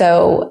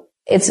 So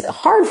it's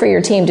hard for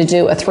your team to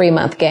do a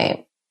 3-month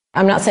game.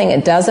 I'm not saying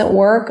it doesn't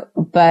work,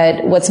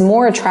 but what's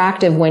more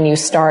attractive when you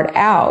start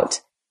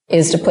out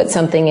is to put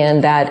something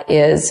in that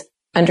is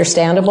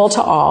understandable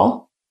to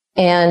all,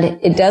 and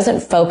it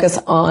doesn't focus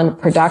on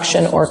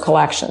production or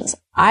collections.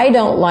 I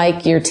don't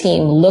like your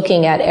team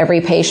looking at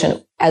every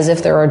patient as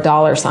if there are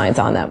dollar signs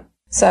on them.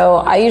 So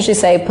I usually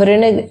say put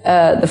in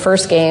the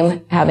first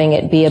game, having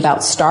it be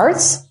about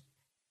starts,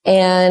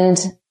 and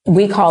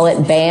we call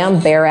it BAM,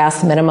 bare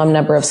ass minimum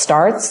number of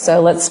starts.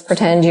 So let's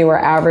pretend you were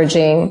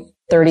averaging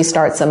 30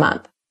 starts a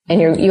month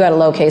and you had a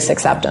low case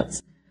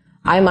acceptance.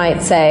 I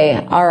might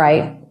say, all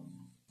right,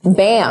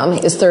 BAM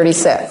is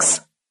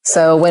 36.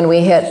 So when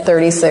we hit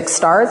 36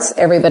 starts,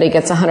 everybody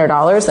gets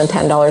 $100 and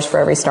 $10 for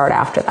every start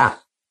after that.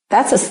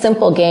 That's a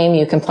simple game.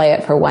 You can play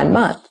it for 1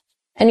 month.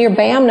 And your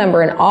BAM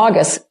number in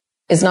August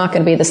is not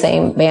going to be the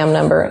same BAM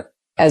number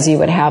as you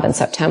would have in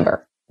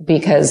September,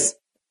 because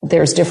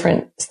there's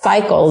different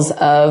cycles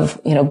of,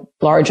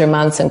 larger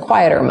months and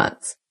quieter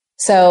months.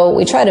 So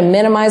we try to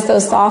minimize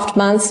those soft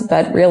months,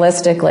 but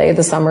realistically,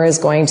 the summer is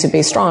going to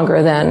be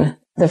stronger than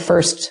the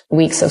first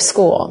weeks of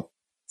school.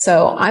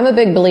 So I'm a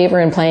big believer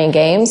in playing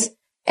games.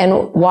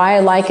 And why I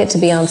like it to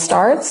be on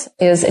starts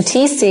is a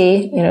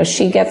TC,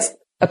 she gets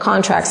a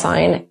contract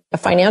signed, a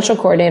financial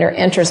coordinator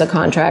enters a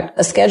contract,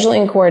 a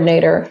scheduling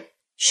coordinator,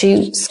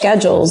 she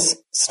schedules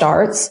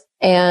starts,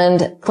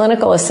 and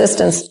clinical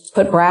assistants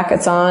put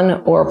brackets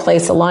on or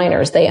place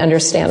aligners. They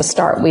understand a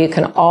start. We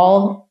can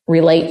all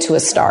relate to a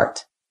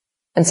start.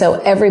 And so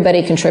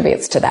everybody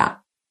contributes to that.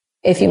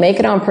 If you make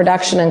it on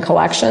production and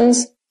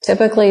collections,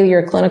 typically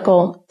your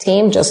clinical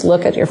team just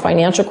look at your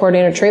financial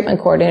coordinator, treatment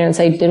coordinator, and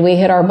say, did we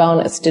hit our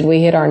bonus? Did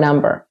we hit our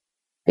number?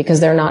 Because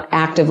they're not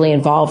actively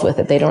involved with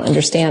it. They don't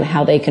understand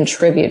how they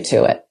contribute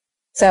to it.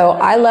 So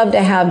I love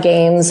to have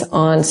games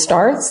on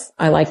starts.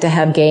 I like to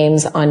have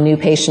games on new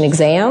patient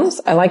exams.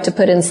 I like to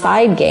put in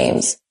side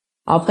games.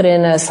 I'll put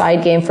in a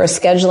side game for a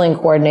scheduling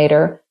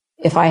coordinator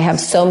if I have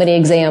so many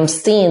exams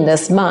seen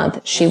this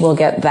month, she will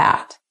get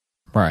that.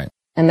 Right.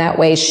 And that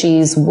way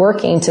she's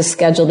working to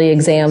schedule the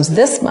exams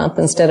this month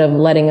instead of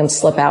letting them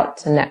slip out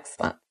to next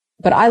month.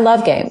 But I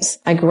love games.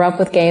 I grew up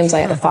with games. I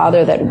had a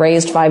father that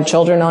raised 5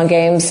 children on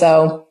games,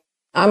 so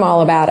I'm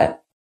all about it.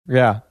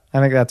 Yeah, I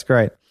think that's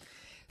great.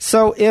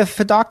 So if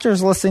a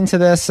doctor's listening to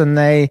this and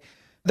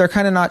they're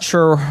kind of not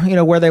sure,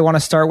 where they want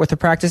to start with the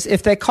practice,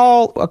 if they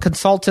call a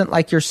consultant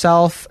like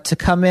yourself to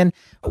come in,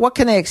 what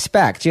can they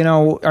expect?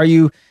 Are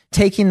you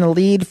taking the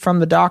lead from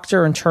the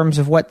doctor in terms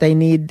of what they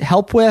need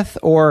help with?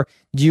 Or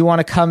do you want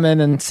to come in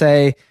and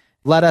say,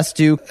 let us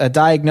do a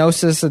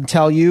diagnosis and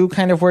tell you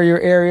kind of where your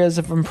areas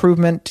of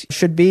improvement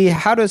should be?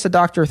 How does a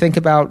doctor think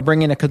about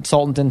bringing a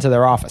consultant into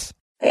their office?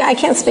 I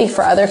can't speak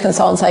for other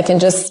consultants. I can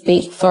just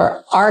speak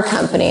for our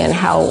company and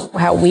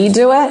how we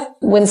do it.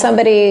 When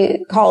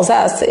somebody calls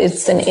us,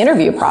 it's an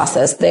interview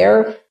process.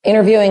 They're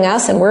interviewing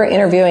us and we're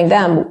interviewing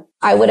them.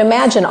 I would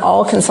imagine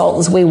all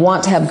consultants, we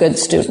want to have good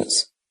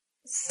students.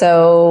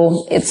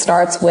 So it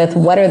starts with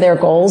what are their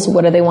goals?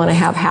 What do they want to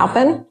have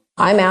happen?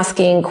 I'm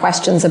asking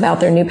questions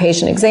about their new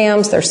patient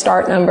exams, their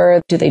start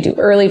number. Do they do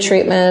early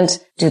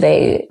treatment? Do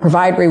they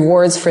provide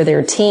rewards for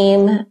their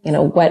team?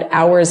 What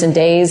hours and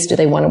days? Do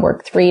they want to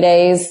work 3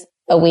 days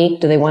a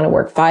week? Do they want to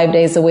work 5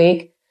 days a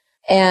week?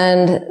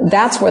 And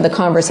that's where the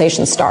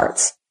conversation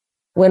starts.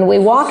 When we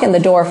walk in the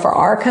door for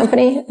our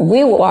company,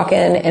 we walk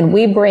in and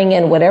we bring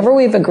in whatever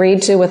we've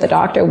agreed to with the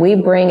doctor. We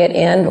bring it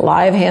in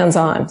live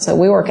hands-on. So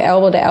we work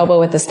elbow to elbow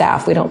with the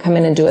staff. We don't come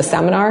in and do a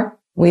seminar.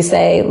 We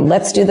say,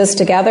 let's do this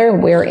together.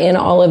 We're in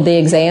all of the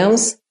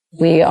exams.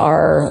 We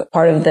are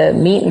part of the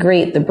meet and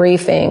greet, the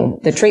briefing,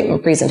 the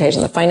treatment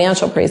presentation, the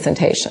financial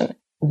presentation.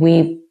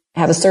 We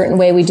have a certain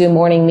way we do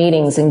morning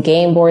meetings and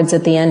game boards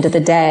at the end of the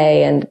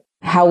day and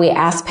how we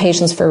ask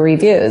patients for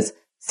reviews.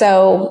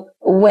 So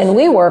when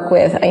we work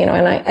with,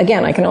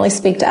 I can only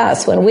speak to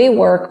us. When we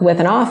work with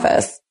an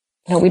office,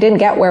 we didn't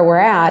get where we're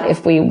at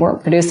if we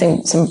weren't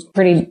producing some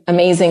pretty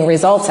amazing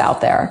results out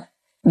there.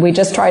 We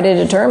just try to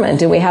determine,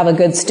 do we have a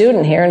good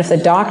student here? And if the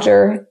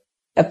doctor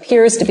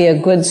appears to be a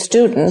good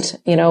student,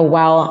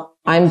 while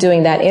I'm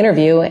doing that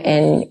interview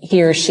and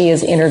he or she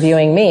is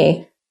interviewing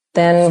me,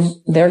 then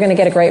they're going to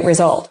get a great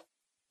result.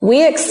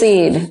 We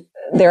exceed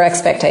their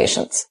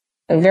expectations.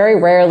 And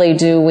very rarely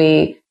do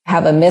we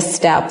have a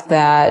misstep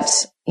that,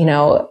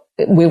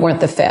 we weren't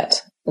the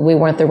fit. We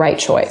weren't the right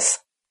choice.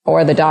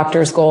 Or the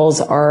doctor's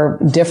goals are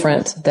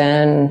different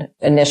than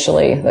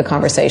initially the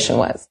conversation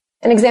was.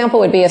 An example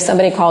would be if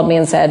somebody called me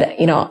and said,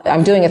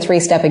 I'm doing a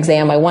 3-step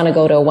exam. I want to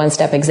go to a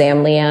 1-step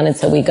exam, Leanne. And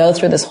so we go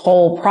through this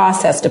whole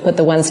process to put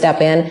the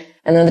 1-step in.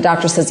 And then the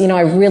doctor says,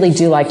 I really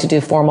do like to do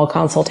formal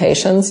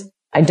consultations.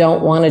 I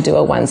don't want to do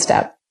a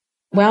 1-step.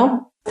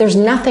 Well, there's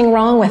nothing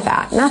wrong with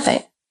that.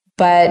 Nothing.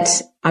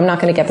 But I'm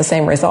not going to get the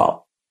same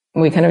result.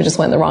 We kind of just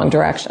went in the wrong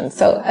direction.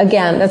 So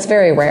again, that's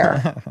very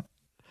rare.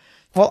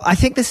 Well, I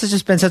think this has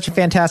just been such a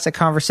fantastic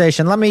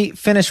conversation. Let me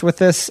finish with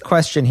this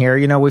question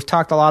here. We've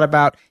talked a lot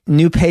about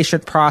new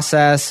patient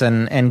process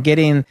and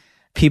getting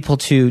people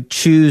to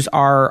choose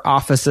our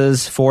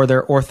offices for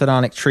their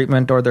orthodontic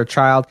treatment or their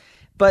child.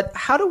 But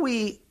how do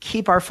we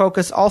keep our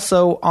focus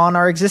also on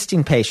our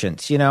existing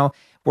patients?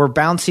 We're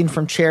bouncing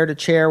from chair to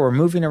chair. We're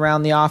moving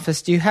around the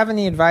office. Do you have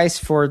any advice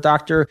for a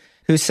doctor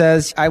who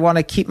says, I want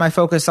to keep my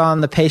focus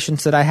on the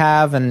patients that I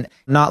have and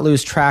not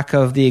lose track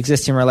of the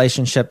existing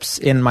relationships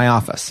in my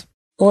office?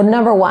 Well,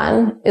 number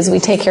one is we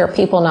take care of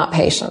people, not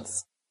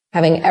patients.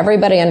 Having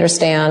everybody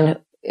understand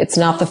it's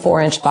not the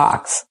 4-inch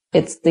box.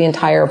 It's the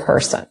entire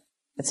person.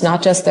 It's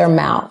not just their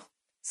mouth.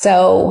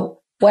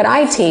 So what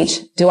I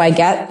teach, do I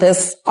get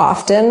this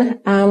often?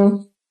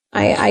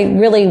 I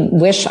really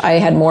wish I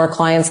had more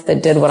clients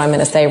that did what I'm going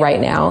to say right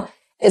now,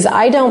 is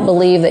I don't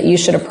believe that you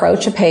should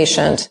approach a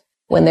patient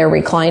when they're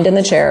reclined in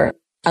the chair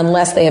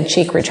unless they have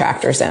cheek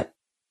retractors in.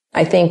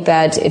 I think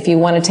that if you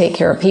want to take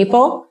care of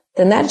people,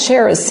 then that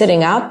chair is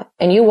sitting up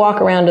and you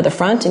walk around to the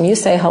front and you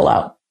say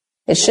hello.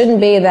 It shouldn't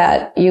be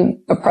that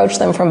you approach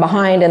them from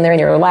behind and they're in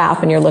your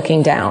lap and you're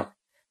looking down.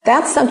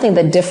 That's something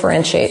that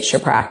differentiates your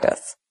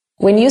practice.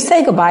 When you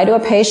say goodbye to a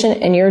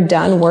patient and you're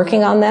done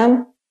working on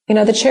them,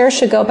 the chair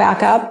should go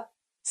back up.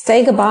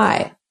 Say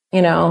goodbye,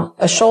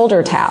 a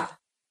shoulder tap.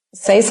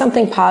 Say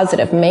something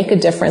positive. Make a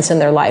difference in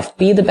their life.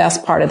 Be the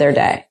best part of their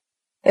day.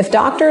 If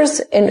doctors,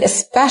 and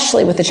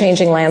especially with the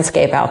changing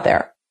landscape out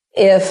there,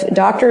 if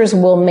doctors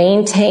will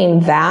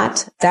maintain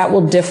that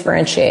will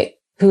differentiate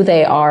who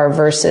they are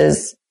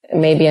versus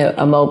maybe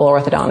a mobile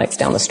orthodontics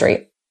down the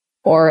street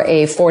or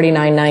a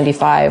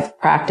 $49.95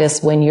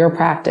 practice when your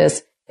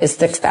practice is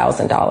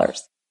 $6,000.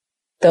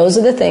 Those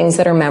are the things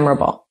that are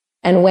memorable.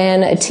 And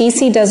when a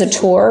TC does a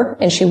tour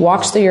and she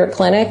walks through your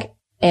clinic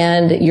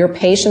and your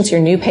patients,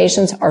 your new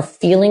patients are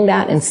feeling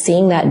that and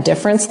seeing that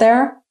difference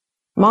there,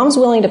 mom's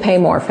willing to pay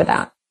more for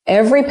that.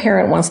 Every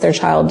parent wants their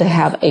child to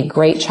have a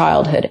great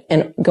childhood,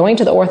 and going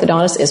to the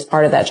orthodontist is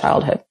part of that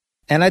childhood.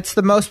 And it's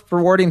the most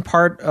rewarding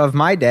part of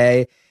my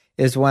day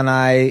is when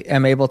I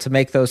am able to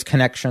make those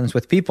connections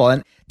with people.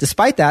 And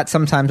despite that,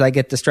 sometimes I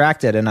get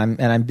distracted and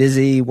I'm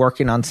busy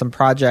working on some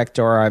project,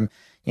 or I'm,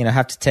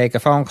 have to take a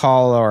phone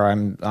call, or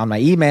I'm on my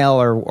email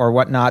or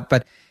whatnot.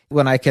 But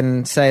when I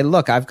can say,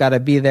 look, I've got to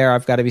be there,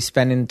 I've got to be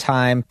spending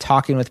time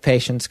talking with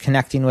patients,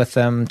 connecting with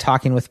them,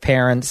 talking with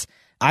parents,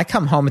 I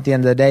come home at the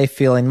end of the day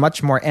feeling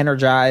much more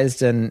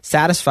energized and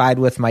satisfied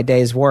with my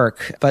day's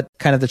work. But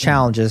kind of the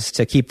challenge is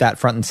to keep that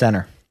front and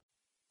center.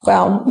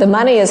 Well, the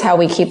money is how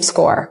we keep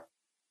score.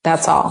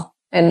 That's all.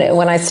 And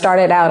when I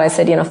started out, I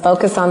said,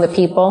 focus on the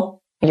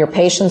people. Your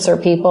patients are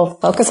people.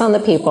 Focus on the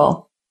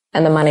people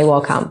and the money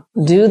will come.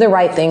 Do the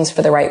right things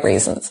for the right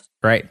reasons.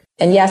 Right.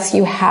 And yes,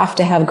 you have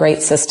to have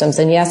great systems.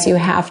 And yes, you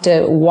have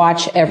to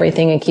watch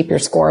everything and keep your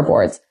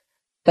scoreboards.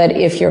 But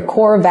if your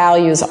core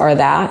values are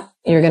that,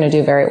 you're going to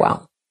do very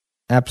well.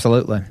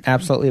 Absolutely.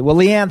 Absolutely. Well,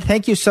 Leanne,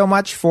 thank you so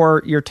much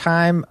for your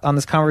time on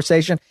this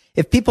conversation.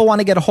 If people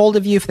want to get a hold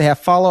of you, if they have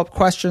follow-up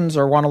questions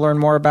or want to learn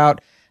more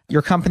about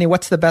your company,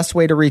 what's the best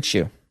way to reach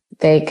you?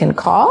 They can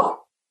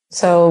call.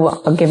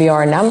 So I'll give you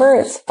our number.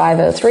 It's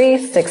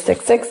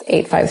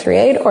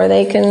 503-666-8538, or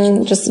they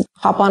can just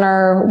hop on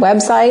our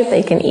website.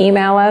 They can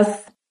email us.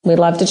 We'd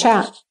love to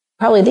chat.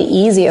 Probably the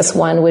easiest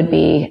one would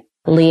be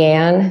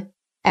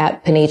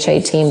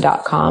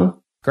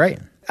Leanne@PenicheTeam.com. Great.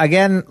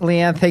 Again,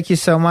 Leanne, thank you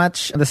so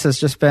much. This has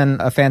just been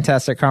a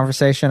fantastic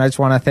conversation. I just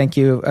want to thank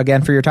you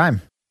again for your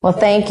time. Well,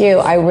 thank you.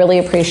 I really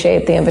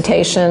appreciate the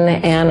invitation.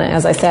 And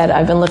as I said,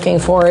 I've been looking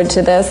forward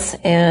to this,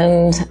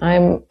 and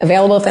I'm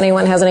available if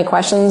anyone has any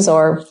questions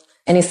or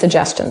any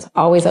suggestions.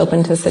 Always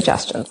open to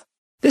suggestions.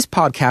 This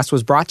podcast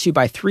was brought to you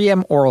by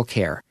 3M Oral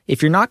Care.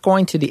 If you're not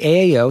going to the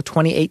AAO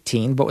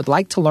 2018 but would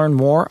like to learn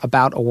more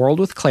about A World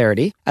with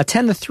Clarity,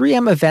 attend the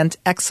 3M event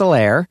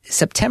Excelaire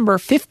September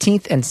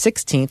 15th and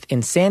 16th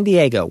in San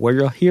Diego, where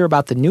you'll hear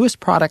about the newest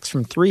products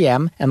from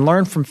 3M and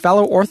learn from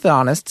fellow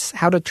orthodontists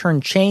how to turn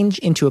change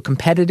into a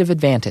competitive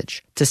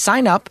advantage. To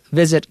sign up,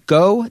 visit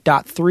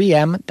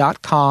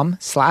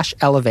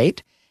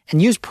go.3m.com/elevate and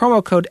use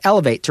promo code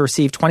ELEVATE to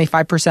receive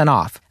 25%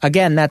 off.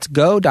 Again, that's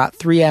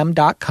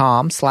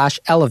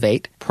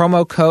go.3m.com/elevate,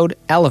 promo code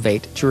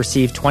ELEVATE to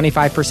receive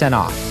 25%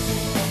 off.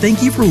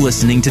 Thank you for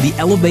listening to the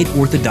Elevate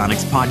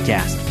Orthodontics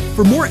podcast.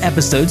 For more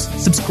episodes,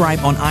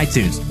 subscribe on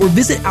iTunes or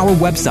visit our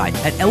website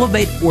at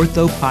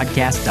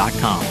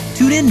elevateorthopodcast.com.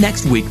 Tune in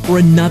next week for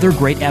another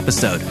great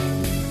episode.